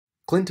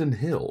Clinton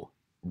Hill,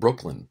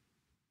 Brooklyn.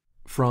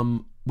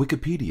 From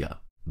Wikipedia,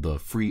 the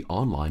free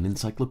online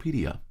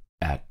encyclopedia,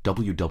 at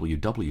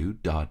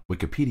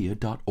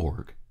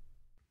www.wikipedia.org.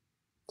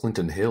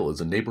 Clinton Hill is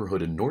a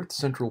neighborhood in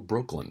north-central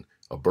Brooklyn,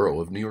 a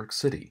borough of New York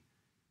City.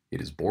 It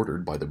is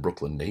bordered by the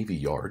Brooklyn Navy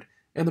Yard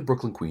and the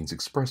Brooklyn-Queens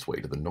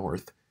Expressway to the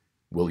north,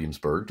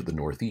 Williamsburg to the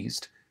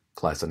northeast,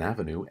 Classen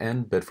Avenue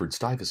and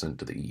Bedford-Stuyvesant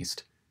to the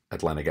east,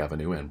 Atlantic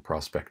Avenue and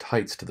Prospect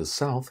Heights to the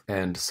south,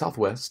 and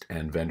Southwest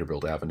and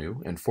Vanderbilt Avenue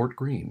and Fort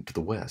Greene to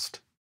the west.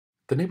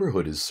 The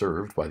neighborhood is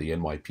served by the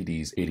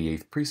NYPD's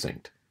 88th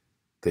Precinct.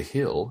 The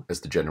Hill,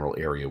 as the general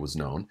area was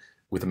known,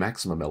 with a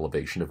maximum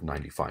elevation of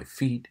 95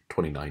 feet,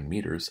 29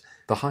 meters,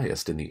 the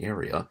highest in the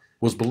area,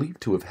 was believed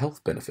to have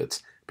health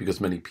benefits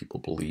because many people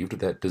believed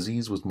that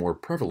disease was more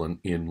prevalent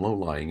in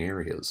low-lying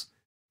areas.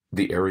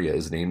 The area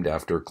is named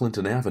after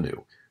Clinton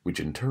Avenue, which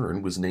in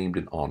turn was named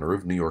in honor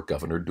of New York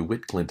Governor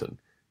DeWitt Clinton,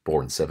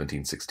 born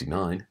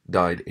 1769,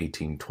 died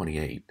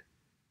 1828.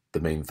 The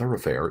main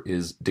thoroughfare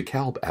is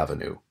DeKalb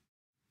Avenue.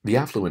 The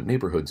affluent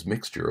neighborhood's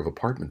mixture of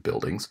apartment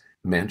buildings,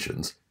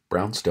 mansions,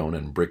 brownstone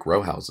and brick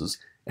row houses,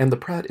 and the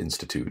Pratt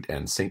Institute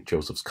and St.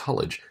 Joseph's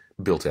College,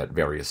 built at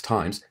various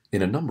times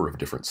in a number of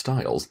different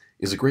styles,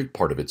 is a great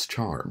part of its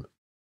charm.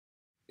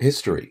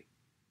 History.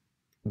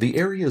 The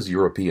area's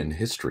European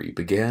history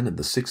began in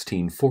the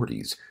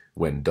 1640s,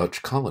 when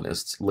Dutch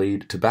colonists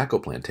laid tobacco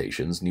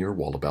plantations near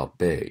Wallabout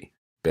Bay.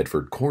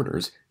 Bedford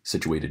Corners,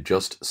 situated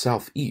just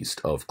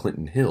southeast of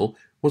Clinton Hill,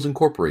 was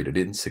incorporated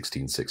in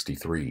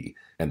 1663,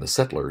 and the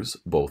settlers,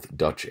 both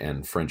Dutch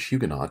and French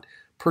Huguenot,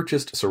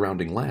 purchased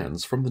surrounding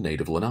lands from the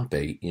native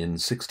Lenape in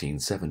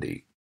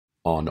 1670.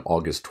 On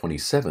August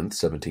 27,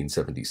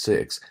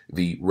 1776,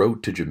 the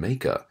Road to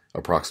Jamaica,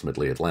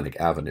 approximately Atlantic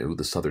Avenue,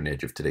 the southern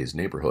edge of today's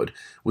neighborhood,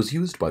 was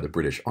used by the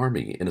British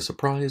Army in a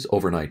surprise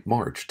overnight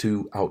march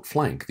to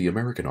outflank the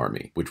American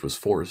Army, which was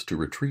forced to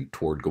retreat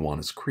toward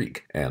Gowanus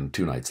Creek, and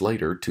 2 nights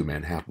later to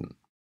Manhattan.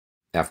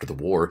 After the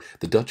war,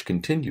 the Dutch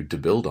continued to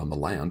build on the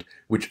land,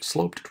 which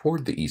sloped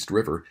toward the East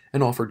River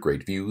and offered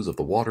great views of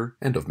the water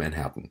and of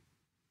Manhattan.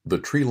 The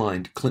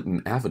tree-lined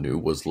Clinton Avenue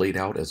was laid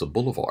out as a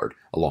boulevard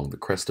along the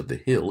crest of the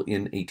hill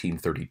in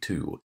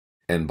 1832,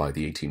 and by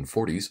the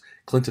 1840s,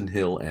 Clinton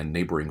Hill and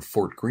neighboring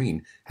Fort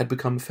Greene had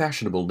become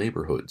fashionable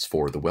neighborhoods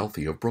for the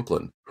wealthy of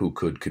Brooklyn, who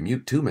could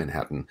commute to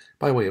Manhattan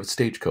by way of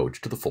stagecoach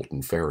to the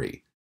Fulton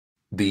Ferry.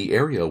 The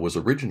area was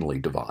originally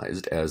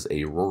devised as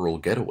a rural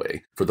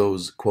getaway for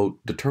those, quote,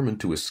 determined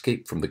to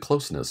escape from the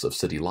closeness of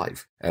city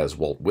life, as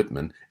Walt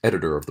Whitman,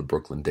 editor of the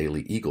Brooklyn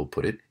Daily Eagle,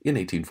 put it in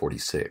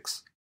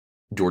 1846.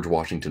 George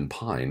Washington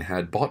Pine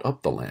had bought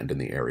up the land in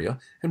the area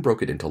and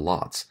broke it into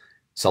lots,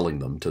 selling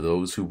them to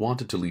those who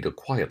wanted to lead a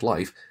quiet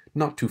life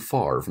not too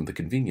far from the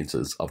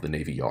conveniences of the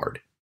Navy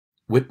Yard.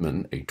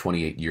 Whitman, a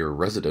 28-year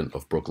resident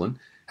of Brooklyn,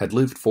 had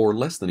lived for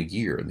less than a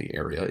year in the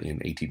area in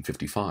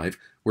 1855,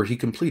 where he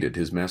completed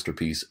his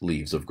masterpiece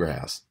Leaves of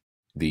Grass.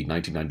 The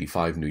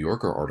 1995 New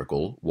Yorker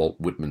article,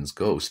 Walt Whitman's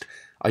Ghost,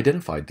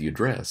 identified the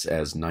address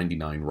as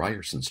 99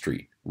 Ryerson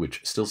Street,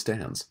 which still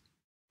stands.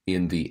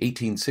 In the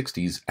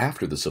 1860s,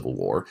 after the Civil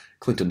War,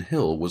 Clinton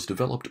Hill was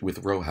developed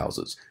with row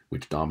houses,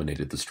 which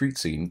dominated the street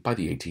scene by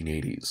the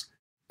 1880s.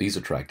 These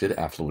attracted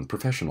affluent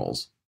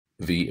professionals.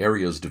 The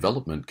area's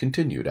development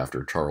continued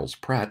after Charles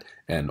Pratt,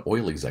 an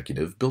oil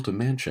executive, built a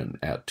mansion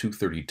at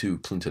 232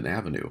 Clinton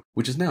Avenue,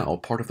 which is now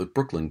part of the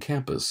Brooklyn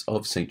campus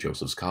of St.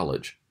 Joseph's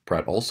College.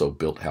 Pratt also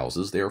built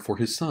houses there for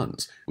his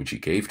sons, which he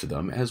gave to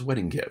them as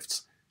wedding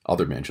gifts.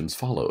 Other mansions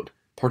followed,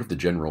 part of the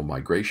general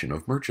migration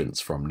of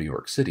merchants from New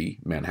York City,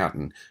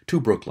 Manhattan, to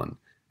Brooklyn,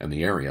 and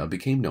the area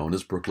became known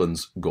as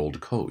Brooklyn's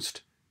Gold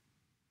Coast.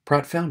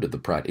 Pratt founded the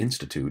Pratt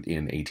Institute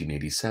in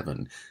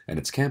 1887, and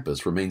its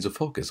campus remains a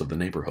focus of the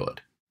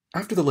neighborhood.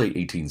 After the late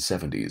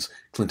 1870s,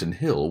 Clinton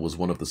Hill was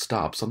one of the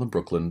stops on the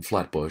Brooklyn,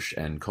 Flatbush,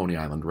 and Coney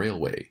Island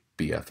Railway,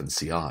 BF and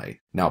CI,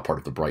 now part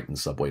of the Brighton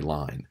subway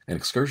line, an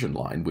excursion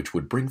line which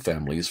would bring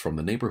families from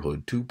the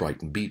neighborhood to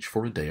Brighton Beach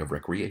for a day of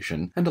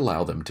recreation and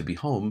allow them to be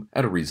home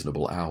at a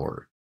reasonable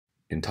hour.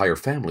 Entire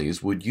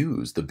families would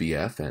use the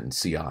BF and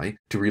CI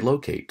to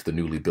relocate to the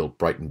newly built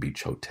Brighton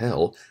Beach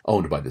Hotel,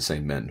 owned by the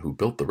same men who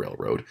built the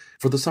railroad,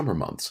 for the summer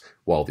months,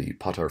 while the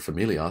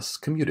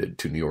paterfamilias commuted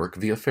to New York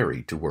via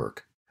ferry to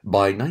work.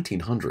 By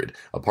 1900,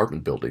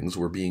 apartment buildings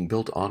were being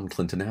built on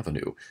Clinton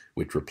Avenue,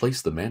 which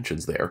replaced the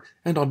mansions there,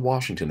 and on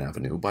Washington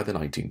Avenue by the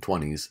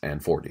 1920s and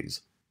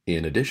 40s.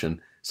 In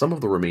addition, some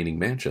of the remaining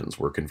mansions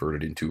were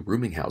converted into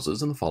rooming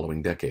houses in the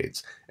following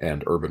decades,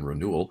 and urban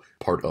renewal,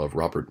 part of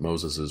Robert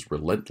Moses's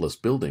relentless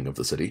building of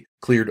the city,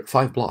 cleared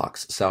 5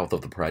 blocks south of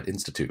the Pratt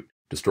Institute,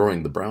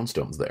 destroying the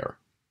brownstones there.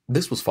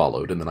 This was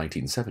followed in the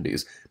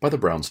 1970s by the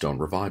Brownstone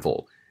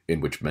Revival,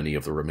 in which many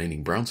of the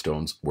remaining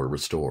brownstones were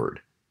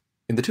restored.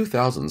 In the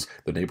 2000s,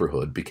 the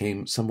neighborhood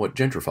became somewhat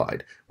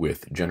gentrified,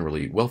 with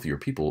generally wealthier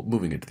people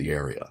moving into the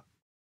area.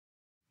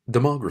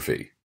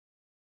 Demography.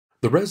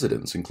 The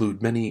residents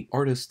include many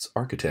artists,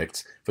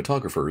 architects,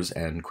 photographers,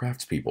 and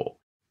craftspeople.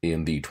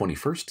 In the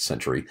 21st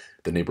century,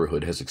 the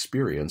neighborhood has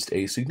experienced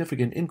a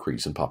significant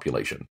increase in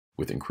population,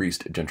 with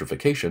increased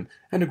gentrification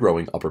and a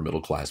growing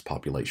upper-middle-class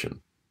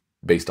population.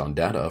 Based on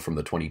data from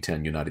the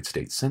 2010 United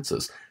States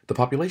Census, the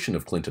population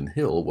of Clinton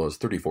Hill was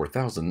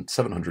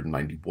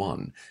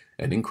 34,791,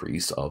 an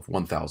increase of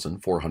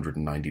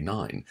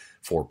 1,499,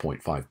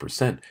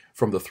 4.5%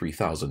 from the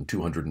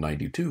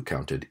 3,292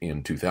 counted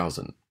in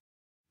 2000.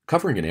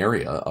 Covering an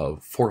area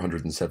of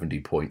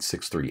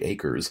 470.63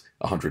 acres,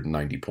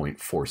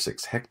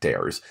 190.46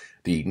 hectares,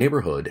 the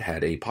neighborhood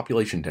had a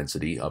population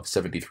density of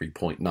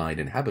 73.9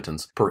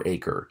 inhabitants per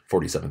acre,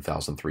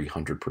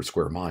 47,300 per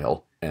square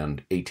mile,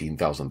 and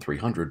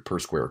 18,300 per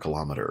square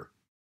kilometer.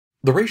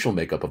 The racial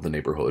makeup of the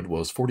neighborhood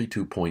was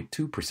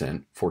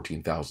 42.2%,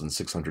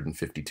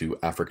 14,652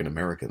 African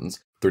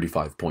Americans,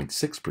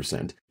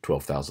 35.6%,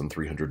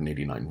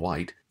 12,389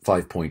 white,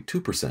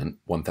 5.2%,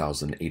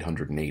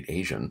 1,808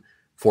 Asian,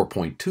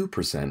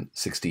 4.2%,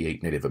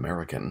 68 Native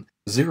American,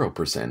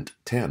 0%,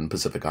 10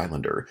 Pacific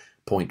Islander,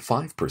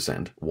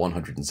 0.5%,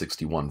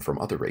 161 from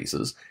other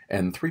races,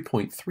 and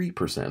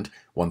 3.3%,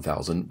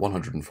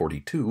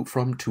 1,142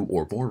 from 2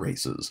 or more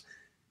races.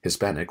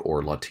 Hispanic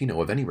or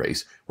Latino of any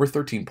race were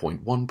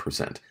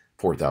 13.1%,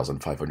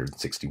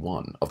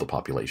 4,561 of the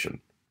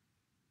population.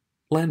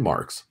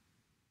 Landmarks.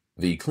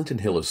 The Clinton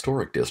Hill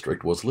Historic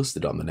District was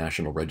listed on the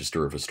National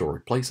Register of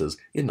Historic Places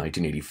in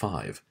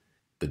 1985.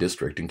 The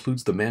district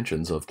includes the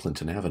mansions of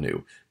Clinton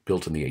Avenue,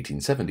 built in the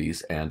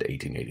 1870s and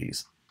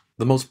 1880s.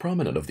 The most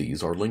prominent of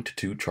these are linked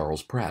to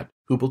Charles Pratt,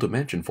 who built a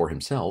mansion for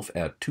himself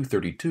at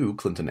 232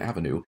 Clinton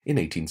Avenue in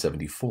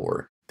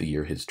 1874, the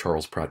year his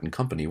Charles Pratt and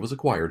Company was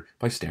acquired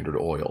by Standard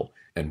Oil,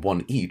 and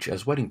one each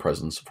as wedding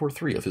presents for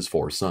 3 of his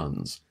 4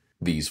 sons.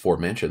 These 4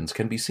 mansions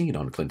can be seen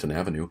on Clinton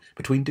Avenue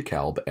between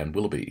DeKalb and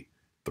Willoughby.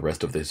 The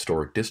rest of the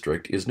historic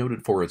district is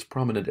noted for its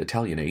prominent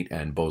Italianate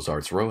and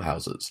Beaux-Arts row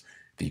houses.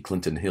 The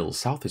Clinton Hill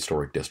South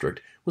Historic District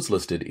was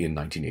listed in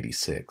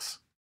 1986.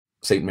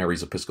 St.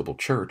 Mary's Episcopal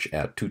Church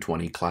at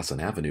 220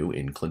 Classen Avenue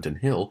in Clinton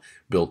Hill,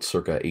 built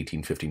circa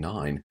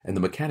 1859, and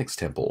the Mechanics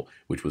Temple,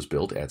 which was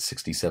built at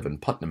 67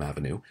 Putnam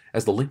Avenue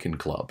as the Lincoln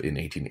Club in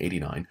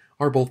 1889,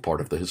 are both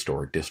part of the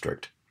historic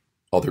district.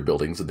 Other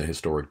buildings in the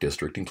historic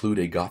district include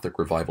a Gothic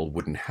Revival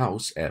wooden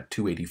house at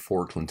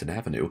 284 Clinton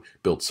Avenue,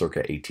 built circa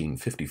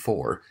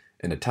 1854,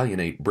 an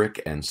Italianate brick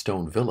and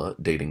stone villa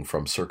dating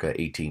from circa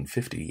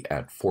 1850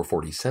 at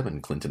 447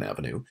 Clinton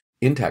Avenue,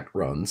 intact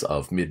runs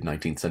of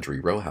mid-19th century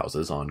row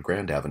houses on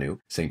Grand Avenue,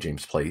 St.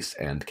 James Place,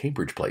 and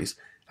Cambridge Place,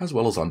 as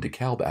well as on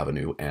DeKalb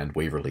Avenue and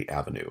Waverly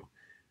Avenue.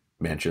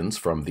 Mansions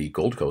from the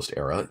Gold Coast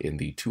era in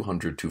the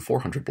 200 to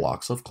 400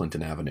 blocks of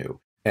Clinton Avenue,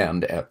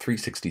 and at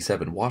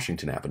 367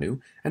 Washington Avenue,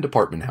 and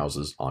apartment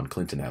houses on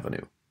Clinton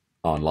Avenue.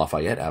 On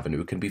Lafayette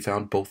Avenue can be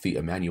found both the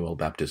Emmanuel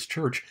Baptist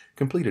Church,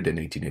 completed in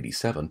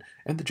 1887,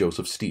 and the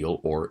Joseph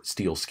Steele or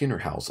Steele Skinner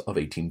House of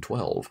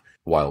 1812,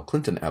 while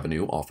Clinton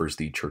Avenue offers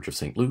the Church of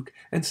St. Luke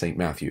and St.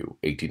 Matthew,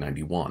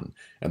 1891,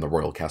 and the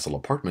Royal Castle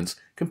Apartments,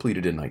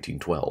 completed in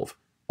 1912.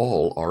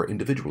 All are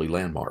individually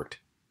landmarked.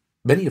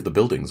 Many of the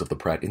buildings of the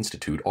Pratt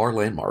Institute are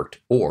landmarked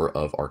or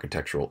of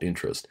architectural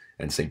interest,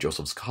 and St.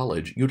 Joseph's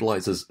College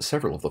utilizes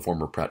several of the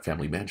former Pratt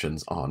family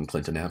mansions on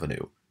Clinton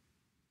Avenue.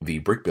 The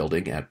brick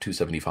building at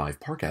 275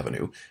 Park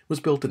Avenue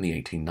was built in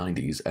the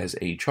 1890s as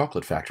a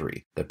chocolate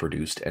factory that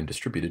produced and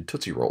distributed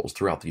Tootsie Rolls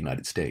throughout the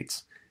United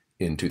States.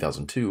 In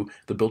 2002,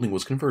 the building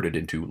was converted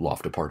into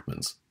loft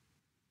apartments.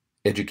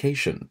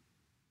 Education.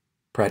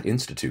 Pratt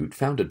Institute,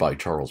 founded by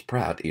Charles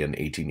Pratt in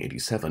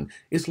 1887,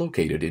 is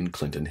located in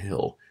Clinton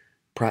Hill.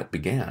 Pratt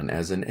began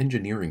as an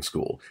engineering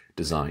school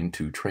designed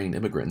to train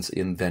immigrants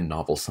in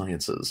then-novel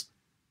sciences.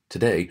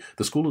 Today,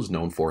 the school is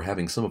known for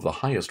having some of the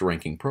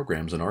highest-ranking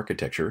programs in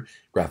architecture,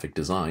 graphic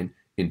design,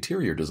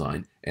 interior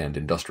design, and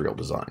industrial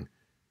design.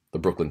 The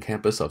Brooklyn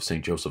campus of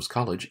St. Joseph's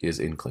College is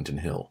in Clinton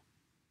Hill.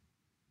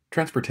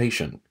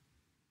 Transportation.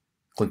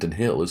 Clinton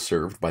Hill is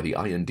served by the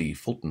IND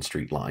Fulton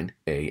Street Line,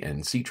 A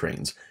and C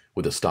trains,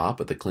 with a stop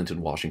at the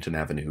Clinton-Washington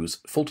Avenue's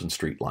Fulton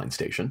Street Line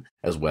station,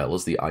 as well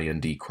as the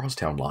IND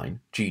Crosstown Line,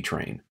 G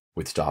train,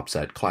 with stops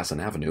at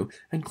Classen Avenue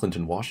and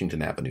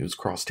Clinton-Washington Avenue's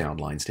Crosstown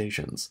Line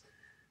stations.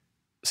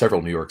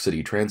 Several New York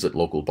City Transit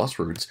local bus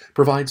routes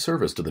provide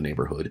service to the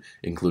neighborhood,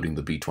 including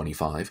the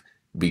B25,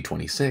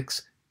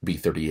 B26,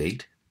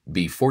 B38,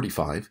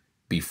 B45,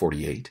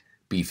 B48,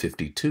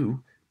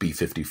 B52,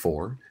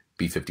 B54,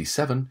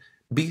 B57,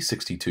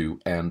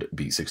 B62, and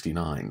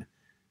B69.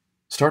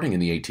 Starting in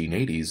the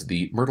 1880s,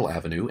 the Myrtle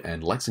Avenue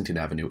and Lexington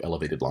Avenue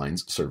elevated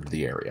lines served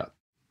the area.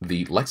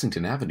 The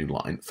Lexington Avenue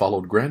line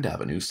followed Grand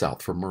Avenue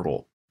south from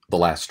Myrtle. The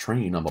last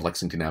train on the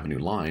Lexington Avenue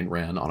line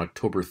ran on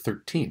October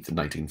 13,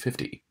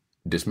 1950.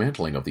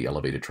 Dismantling of the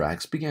elevated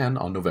tracks began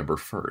on November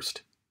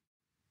 1st.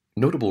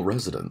 Notable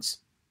residents.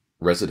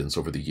 Residents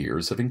over the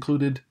years have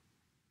included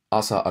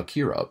Asa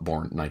Akira,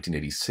 born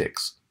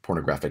 1986,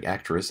 pornographic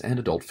actress and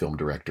adult film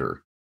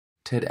director.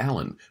 Ted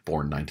Allen,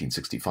 born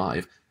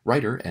 1965,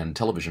 writer and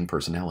television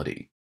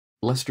personality.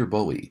 Lester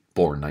Bowie,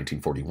 born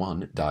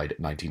 1941, died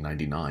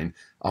 1999,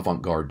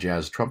 avant-garde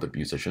jazz trumpet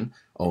musician,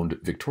 owned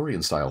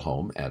Victorian-style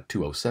home at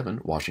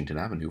 207 Washington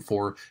Avenue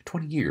for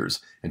 20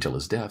 years until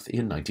his death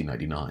in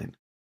 1999.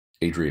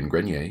 Adrian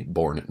Grenier,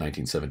 born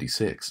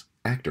 1976,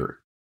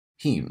 actor.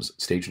 Heems,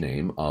 stage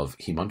name of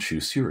Himanshu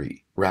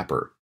Suri,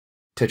 rapper.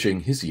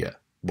 Teching Hizia,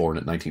 born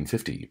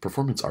 1950,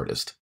 performance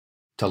artist.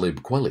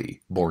 Talib Kweli,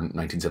 born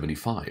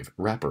 1975,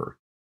 rapper.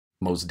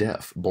 Mos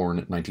Def, born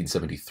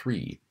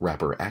 1973,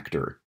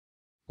 rapper-actor.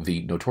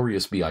 The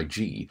Notorious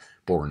B.I.G.,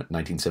 born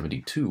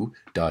 1972,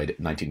 died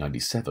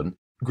 1997,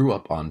 grew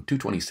up on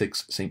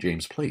 226 St.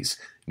 James Place,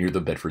 near the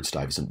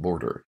Bedford-Stuyvesant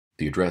border.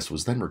 The address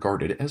was then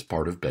regarded as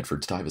part of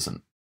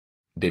Bedford-Stuyvesant.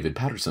 David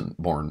Patterson,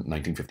 born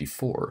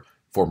 1954,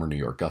 former New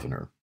York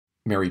governor.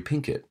 Mary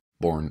Pinkett,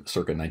 born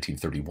circa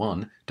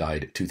 1931,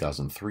 died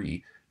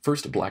 2003,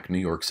 first black New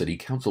York City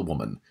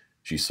councilwoman.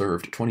 She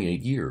served 28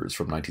 years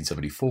from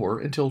 1974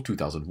 until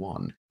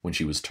 2001, when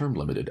she was term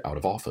limited out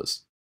of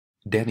office.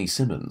 Danny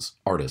Simmons,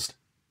 artist.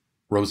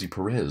 Rosie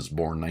Perez,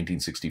 born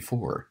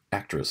 1964,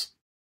 actress.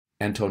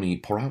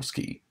 Antoni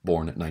Porowski,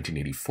 born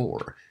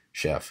 1984,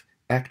 chef,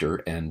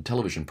 actor, and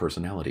television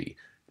personality.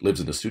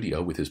 Lives in a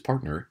studio with his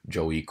partner,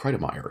 Joey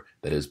Kreidemeyer,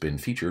 that has been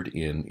featured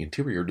in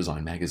interior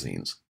design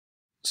magazines.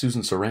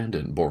 Susan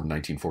Sarandon, born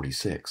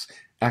 1946,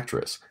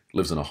 actress,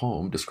 lives in a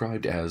home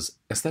described as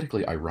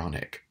aesthetically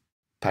ironic.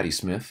 Patti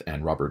Smith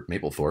and Robert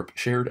Mapplethorpe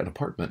shared an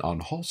apartment on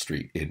Hall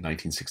Street in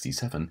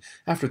 1967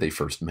 after they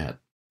first met.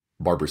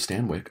 Barbara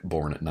Stanwyck,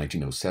 born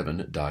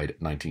 1907, died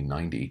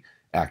 1990,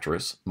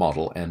 actress,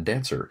 model, and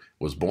dancer,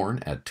 was born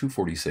at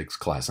 246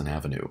 Classen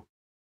Avenue.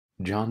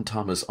 John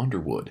Thomas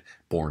Underwood,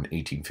 born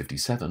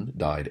 1857,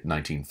 died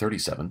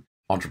 1937,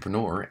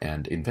 entrepreneur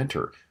and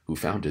inventor who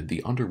founded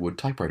the Underwood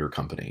Typewriter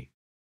Company.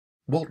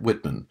 Walt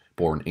Whitman,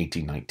 born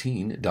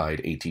 1819,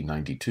 died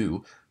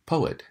 1892,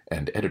 poet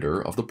and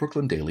editor of the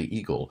Brooklyn Daily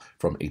Eagle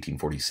from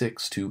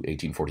 1846 to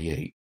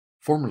 1848.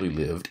 Formerly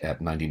lived at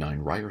 99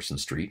 Ryerson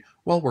Street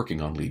while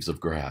working on Leaves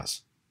of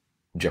Grass.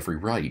 Jeffrey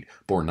Wright,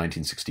 born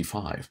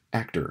 1965,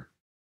 actor.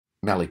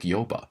 Malik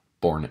Yoba,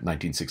 born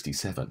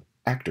 1967,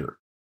 actor.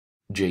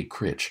 Jay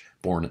Critch,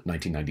 born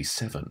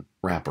 1997,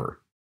 rapper.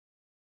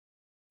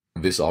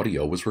 This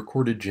audio was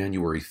recorded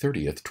January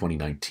 30th,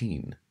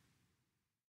 2019.